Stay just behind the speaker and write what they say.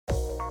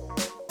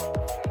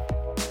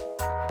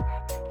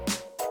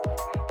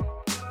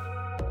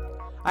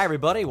Hi,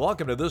 everybody.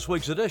 Welcome to this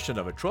week's edition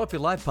of a Trophy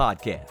Life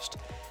podcast.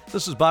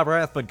 This is Bob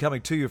Rathman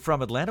coming to you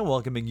from Atlanta,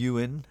 welcoming you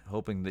in,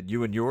 hoping that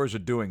you and yours are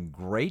doing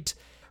great.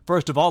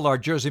 First of all, our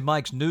Jersey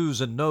Mike's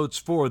news and notes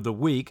for the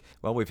week.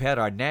 Well, we've had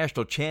our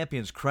national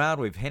champions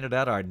crowned. We've handed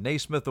out our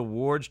Naismith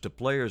Awards to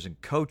players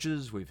and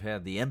coaches. We've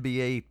had the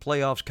NBA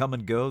playoffs come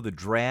and go, the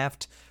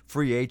draft,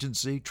 free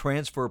agency,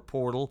 transfer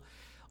portal,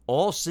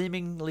 all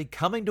seemingly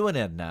coming to an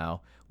end now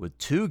with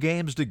 2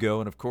 games to go.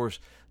 And, of course,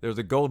 there's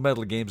the gold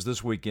medal games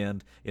this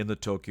weekend in the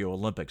Tokyo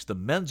Olympics. The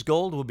men's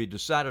gold will be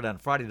decided on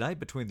Friday night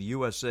between the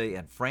USA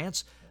and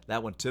France.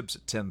 That one tips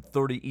at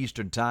 10:30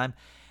 Eastern Time.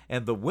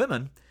 And the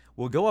women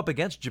will go up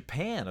against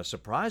Japan, a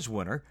surprise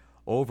winner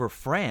over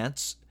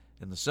France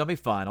in the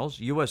semifinals,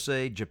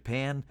 USA,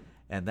 Japan,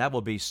 and that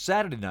will be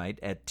Saturday night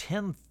at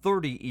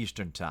 10:30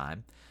 Eastern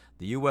Time.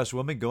 The U.S.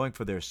 women going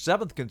for their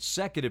 7th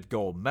consecutive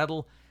gold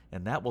medal,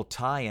 and that will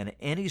tie in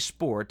any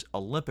sport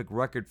Olympic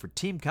record for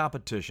team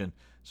competition,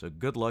 so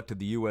good luck to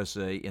the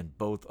USA in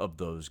both of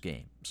those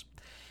games.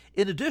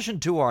 In addition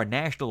to our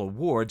national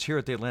awards here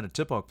at the Atlanta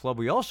Tip-Off Club,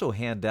 we also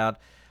hand out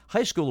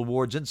high school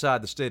awards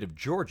inside the state of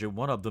Georgia.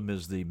 One of them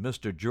is the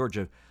Mr.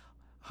 Georgia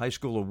High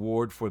School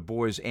Award for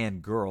boys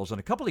and girls. And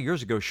a couple of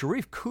years ago,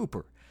 Sharife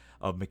Cooper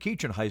of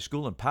McEachern High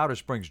School in Powder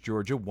Springs,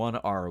 Georgia, won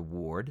our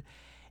award.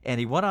 And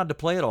he went on to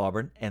play at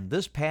Auburn, and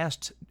this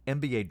past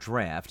NBA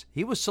draft,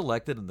 he was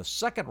selected in the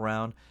 2nd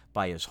round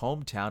by his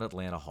hometown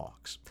Atlanta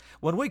Hawks.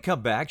 When we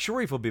come back,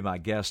 Sharife will be my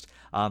guest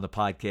on the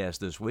podcast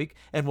this week,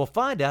 and we'll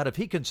find out if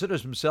he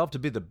considers himself to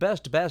be the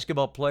best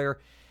basketball player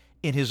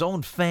in his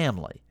own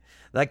family.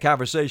 That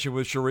conversation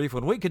with Sharife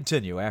when we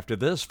continue after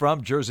this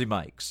from Jersey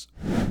Mike's.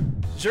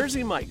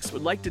 Jersey Mike's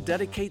would like to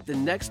dedicate the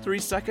next 3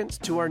 seconds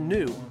to our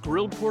new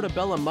grilled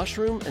portobello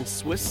mushroom and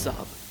Swiss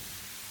sub.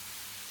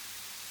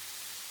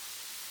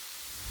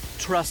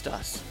 Trust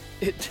us,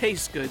 it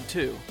tastes good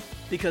too,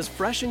 because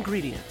fresh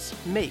ingredients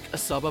make a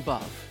sub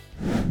above.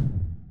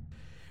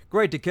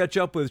 Great to catch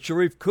up with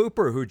Sharife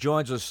Cooper, who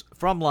joins us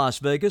from Las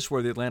Vegas,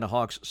 where the Atlanta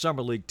Hawks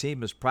Summer League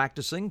team is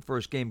practicing.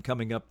 First game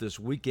coming up this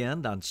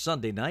weekend on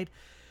Sunday night.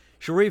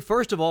 Sharife,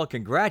 first of all,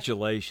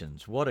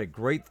 congratulations. What a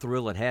great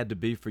thrill it had to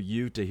be for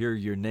you to hear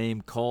your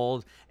name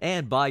called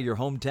and by your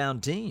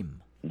hometown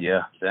team.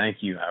 Yeah, thank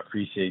you. I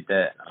appreciate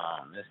that.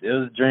 It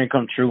was a dream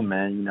come true,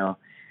 man.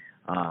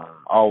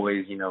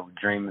 Always,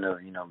 dreaming of,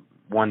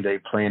 one day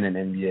playing in the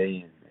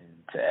NBA and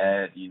to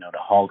add, the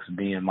Hawks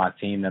being my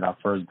team that I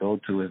first go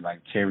to is like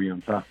cherry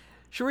on top.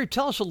 Sharife,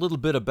 tell us a little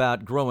bit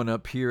about growing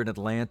up here in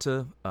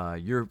Atlanta.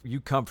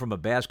 You come from a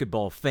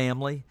basketball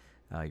family.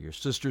 Your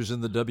sister's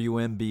in the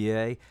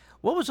WNBA.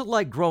 What was it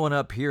like growing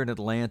up here in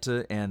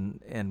Atlanta,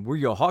 and were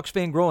you a Hawks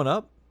fan growing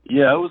up?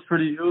 Yeah, it was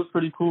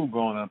pretty cool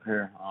growing up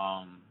here.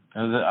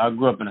 I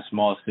grew up in a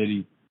small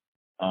city,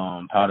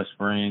 Powder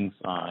Springs.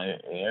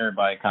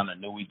 Everybody kind of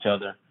knew each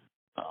other.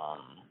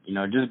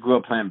 Just grew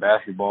up playing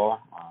basketball.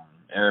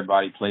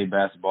 Everybody played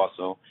basketball,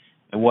 so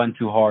it wasn't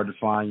too hard to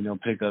find,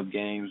 pickup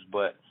games.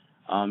 But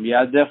I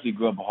definitely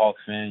grew up a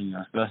Hawks fan,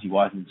 especially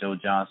watching Joe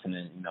Johnson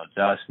and,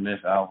 Josh Smith,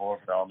 Al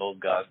Horford, all those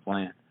guys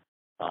playing.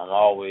 I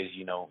always,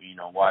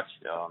 watch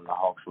the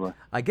Hawks play.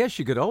 I guess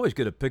you could always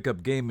get a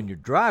pickup game in your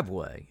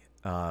driveway.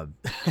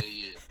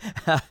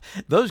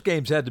 Those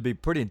games had to be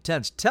pretty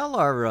intense. Tell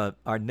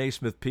our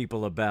Naismith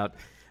people about,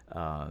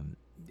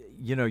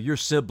 your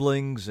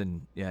siblings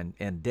and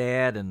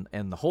dad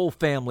and the whole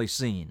family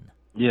scene.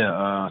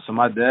 Yeah, so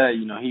my dad,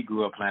 he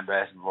grew up playing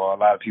basketball. A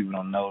lot of people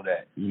don't know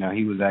that,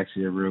 he was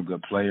actually a real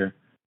good player.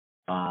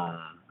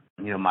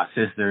 My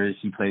sister,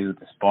 she played with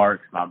the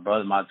Sparks.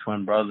 My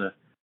twin brother,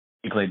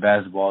 he played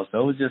basketball. So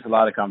it was just a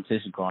lot of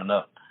competition growing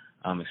up,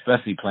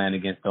 especially playing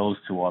against those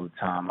two all the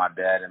time, my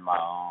dad and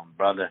my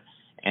brother.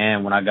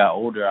 And when I got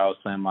older, I was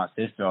playing my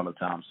sister all the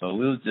time. So it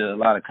was just a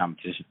lot of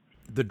competition.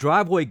 The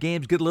driveway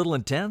games get a little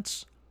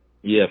intense?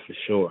 Yeah, for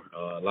sure.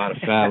 A lot of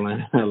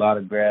fouling, a lot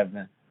of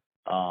grabbing.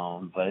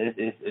 But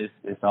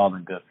it's all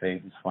in good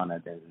faith. It's fun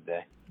at the end of the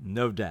day.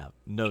 No doubt,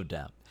 no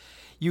doubt.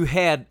 You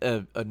had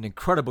an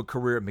incredible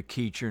career at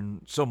McEachern,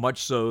 so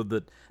much so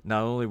that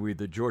not only were you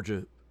the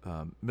Georgia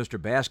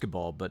Mr.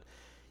 Basketball, but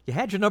you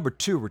had your number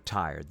 2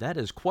 retired. That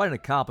is quite an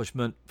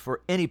accomplishment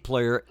for any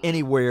player,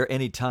 anywhere,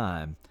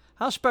 anytime.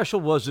 How special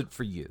was it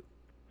for you?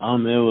 It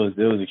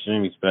was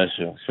extremely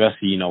special,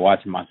 especially,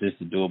 watching my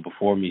sister do it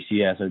before me. She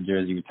has her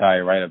jersey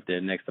retired right up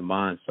there next to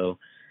mine. So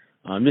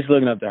just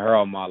looking up to her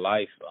all my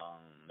life,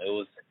 it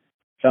was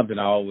something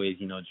I always,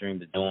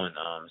 dreamed of doing,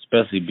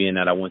 especially being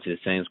that I went to the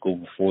same school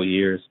for 4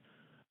 years,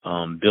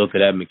 built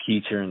it at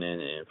McEachern,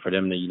 and for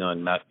them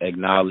to,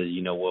 acknowledge,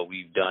 what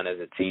we've done as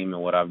a team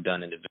and what I've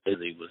done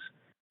individually was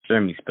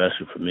extremely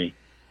special for me.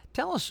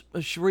 Tell us,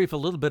 Sharife, a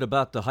little bit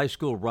about the high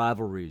school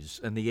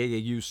rivalries and the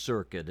AAU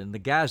circuit and the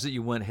guys that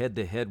you went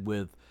head-to-head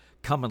with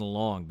coming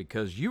along,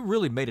 because you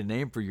really made a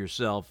name for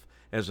yourself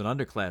as an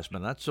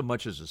underclassman, not so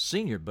much as a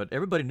senior, but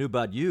everybody knew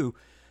about you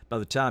by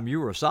the time you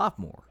were a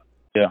sophomore.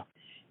 Yeah.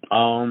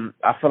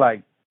 I feel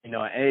like, in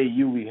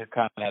AAU we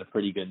kind of had a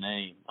pretty good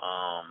name.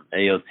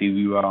 ALT,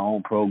 we were our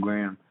own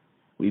program.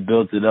 we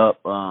built it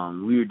up.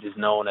 We were just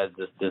known as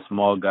the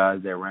small guys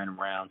that ran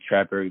around,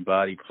 trap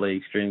everybody, play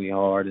extremely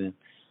hard, and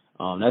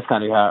that's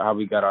kind of how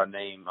we got our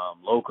name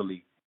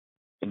locally.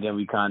 And then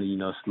we kind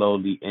of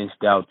slowly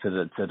inched out to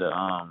the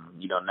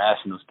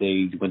national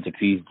stage. Went to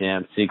Peace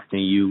Jam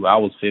 16U. I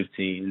was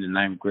 15 in the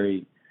ninth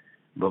grade,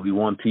 but we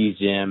won Peace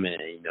Jam, and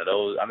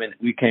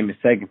we came in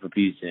second for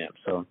Peace Jam.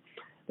 So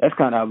that's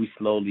kind of how we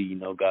slowly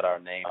got our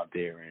name out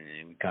there,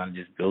 and we kind of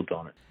just built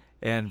on it.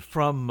 And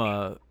from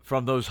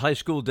those high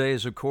school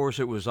days, of course,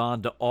 it was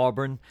on to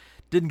Auburn.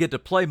 Didn't get to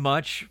play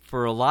much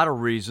for a lot of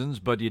reasons,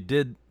 but you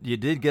did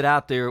get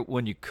out there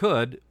when you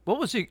could. What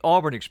was the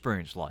Auburn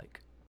experience like?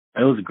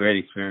 It was a great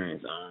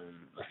experience.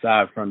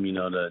 Aside from the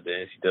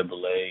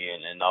NCAA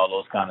and all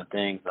those kind of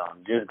things,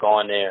 just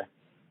going there.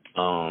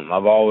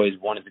 I've always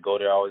wanted to go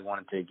there. I always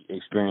wanted to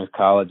experience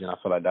college, and I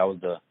feel like that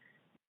was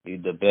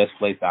the best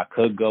place I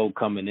could go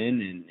coming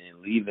in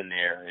and leaving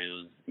there. It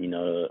was,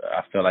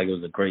 I felt like it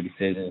was a great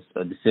decision,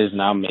 a decision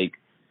I'll make,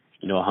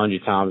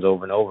 100 times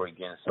over and over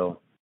again. So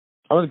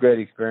it was a great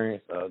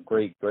experience,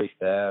 great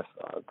staff,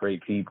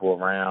 great people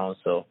around.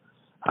 So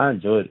I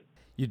enjoyed it.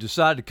 You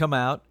decided to come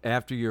out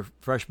after your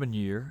freshman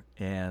year,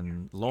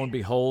 and lo and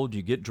behold,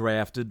 you get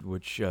drafted,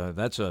 which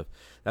that's a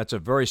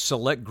very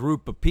select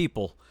group of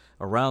people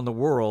around the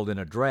world in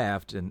a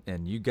draft,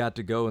 and you got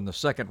to go in the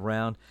second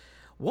round.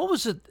 What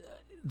was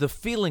the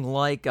feeling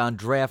like on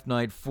draft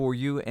night for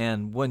you,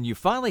 and when you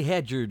finally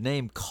had your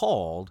name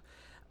called,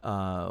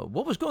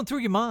 what was going through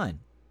your mind?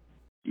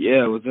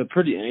 Yeah, it was a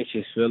pretty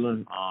anxious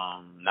feeling,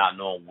 not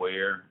knowing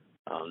where,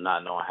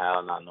 not knowing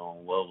how, not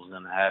knowing what was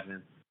going to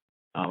happen.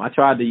 I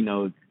tried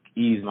to,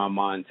 ease my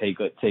mind, take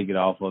it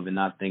off of it,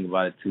 not think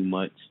about it too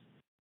much.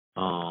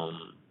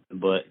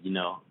 But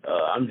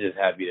I'm just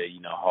happy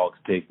that, Hawks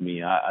picked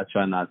me. I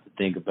try not to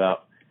think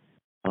about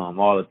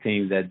all the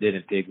teams that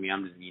didn't pick me.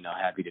 I'm just,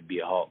 happy to be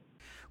a Hawk.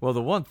 Well,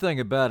 the one thing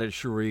about it,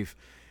 Sharife,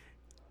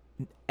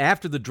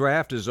 after the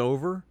draft is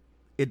over,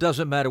 it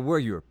doesn't matter where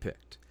you're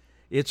picked.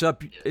 It's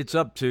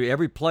up to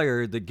every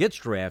player that gets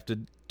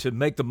drafted to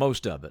make the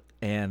most of it.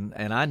 And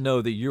I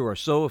know that you are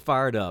so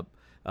fired up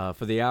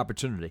for the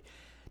opportunity.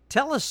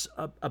 Tell us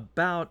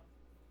about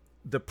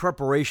the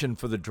preparation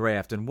for the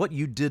draft and what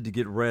you did to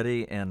get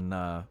ready, and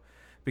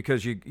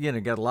because you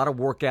got a lot of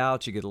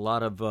workouts, you get a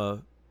lot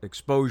of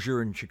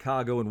exposure in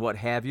Chicago and what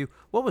have you.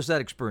 What was that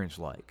experience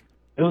like?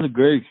 It was a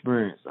great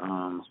experience,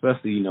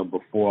 especially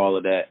before all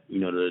of that.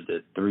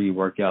 The 3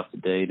 workouts a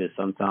day, to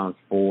sometimes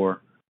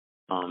 4.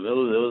 It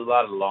was a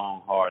lot of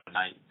long, hard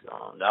nights.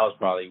 That was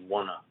probably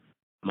one of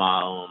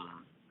my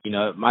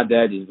my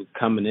dad just was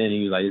coming in.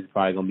 He was like, "It's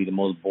probably gonna be the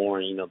most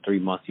boring, 3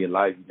 months of your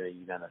life. You're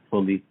gonna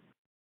fully,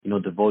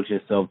 devote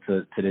yourself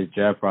to this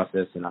draft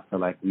process." And I feel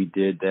like we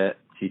did that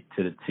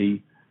to the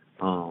T.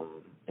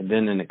 And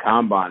then in the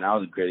combine, that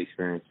was a great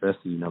experience,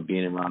 especially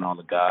being around all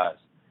the guys,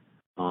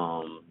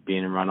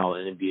 being around all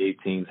the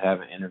NBA teams,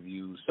 having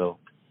interviews. So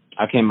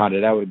I came out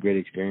of that with a great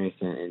experience,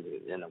 and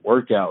the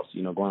workouts.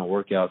 Going to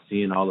workouts,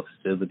 seeing all the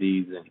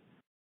facilities, and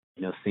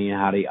seeing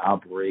how they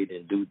operate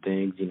and do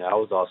things, that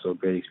was also a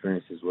great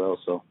experience as well.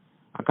 So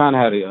I kind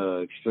of had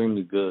a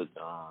extremely good,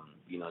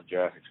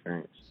 draft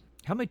experience.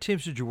 How many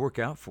teams did you work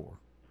out for?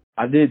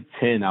 I did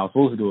 10. I was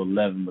supposed to do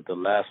 11, but the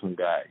last one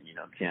got,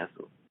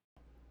 canceled.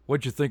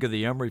 What'd you think of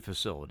the Emory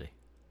facility?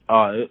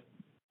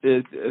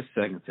 It's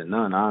second to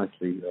none,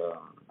 honestly.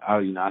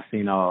 I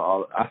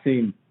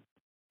seen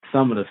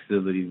some of the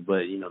facilities,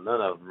 but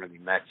none of them really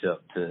match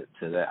up to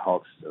that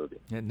Hawks facility.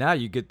 And now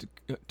you get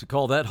to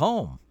call that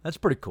home. That's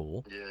pretty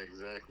cool. Yeah,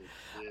 exactly.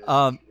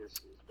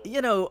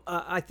 Yeah,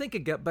 I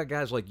think about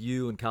guys like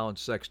you and Colin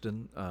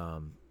Sexton,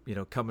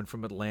 coming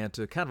from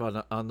Atlanta, kind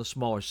of on the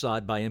smaller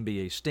side by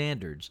NBA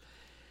standards.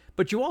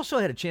 But you also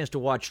had a chance to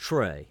watch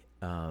Trey,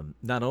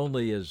 not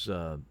only as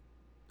a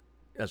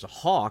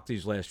Hawk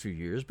these last few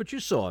years, but you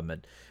saw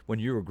him when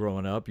you were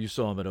growing up. You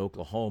saw him at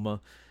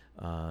Oklahoma.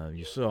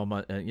 You saw him,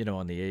 on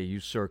the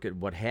AAU circuit,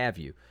 what have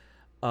you.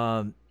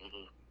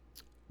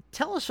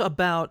 Tell us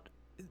about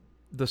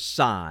the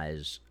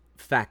size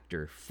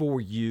factor for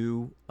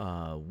you,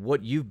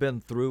 what you've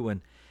been through,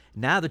 and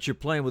now that you're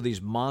playing with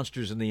these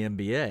monsters in the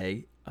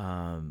NBA,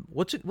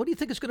 what do you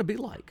think it's going to be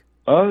like?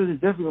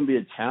 It's definitely going to be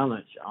a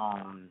challenge.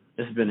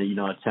 It's been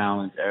a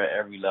challenge at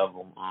every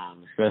level,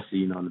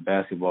 especially, in the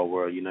basketball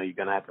world. You're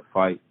going to have to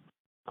fight.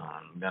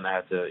 You're going to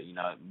have to,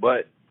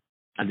 but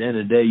at the end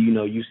of the day,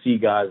 you see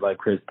guys like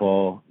Chris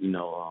Paul,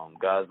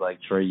 guys like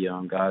Trae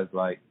Young, guys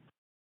like,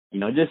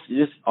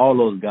 just all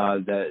those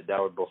guys that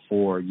were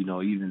before,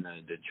 even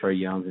the Trae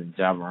Youngs and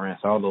Ja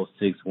Morants, all those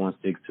 6'1",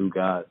 6'2"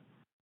 guys.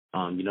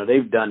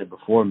 They've done it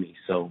before me.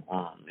 So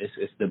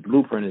it's the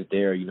blueprint is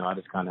there. I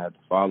just kind of have to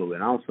follow it.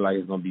 And I don't feel like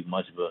it's going to be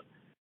much of a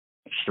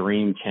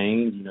extreme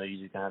change. You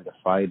just kind of have to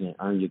fight and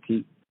earn your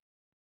keep.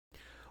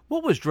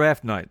 What was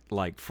draft night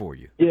like for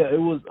you? Yeah, it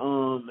was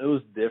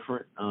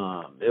different.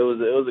 It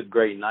was a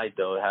great night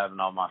though, having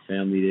all my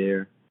family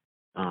there.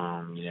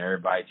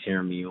 Everybody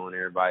cheering me on,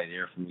 everybody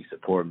there for me,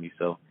 supporting me.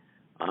 So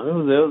It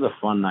was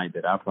a fun night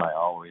that I probably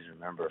always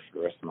remember for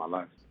the rest of my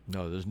life.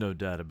 No, there's no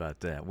doubt about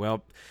that.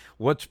 Well,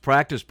 what's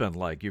practice been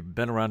like? You've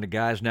been around the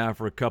guys now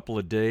for a couple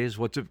of days.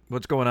 What's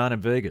going on in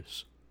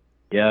Vegas?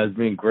 Yeah, it's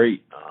been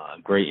great.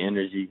 Great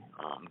energy,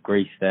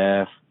 great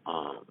staff,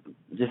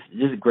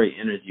 just great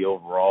energy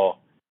overall.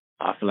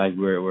 I feel like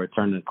we're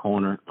turning the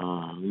corner.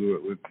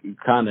 We're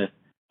kind of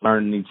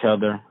learning each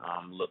other,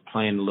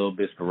 playing a little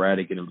bit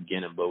sporadic in the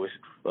beginning, but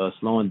we're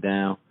slowing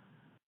down,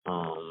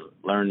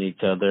 learning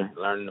each other,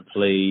 learning the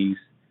plays,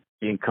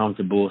 being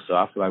comfortable. So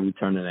I feel like we're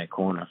turning that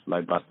corner. I feel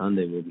like by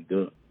Sunday we'll be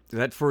good.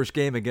 That first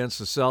game against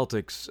the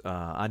Celtics,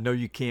 I know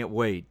you can't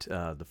wait.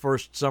 The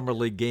first Summer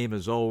League game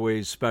is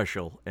always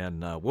special,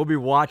 and we'll be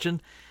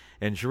watching.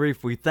 And,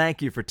 Sharife, we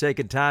thank you for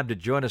taking time to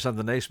join us on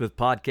the Naismith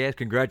Podcast.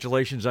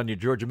 Congratulations on your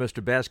Georgia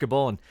Mr.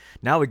 Basketball, and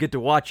now we get to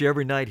watch you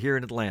every night here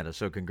in Atlanta,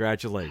 so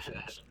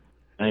congratulations.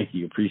 Thank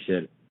you.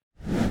 Appreciate it.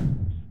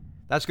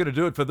 That's going to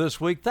do it for this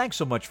week. Thanks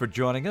so much for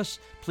joining us.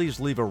 Please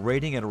leave a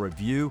rating and a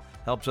review.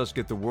 Helps us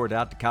get the word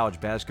out to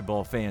college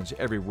basketball fans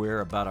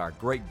everywhere about our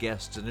great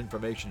guests and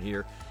information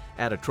here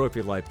at a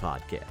Trophy Life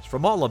Podcast.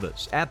 From all of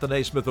us at the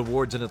Naismith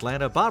Awards in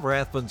Atlanta, Bob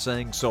Rathbun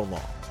saying so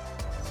long.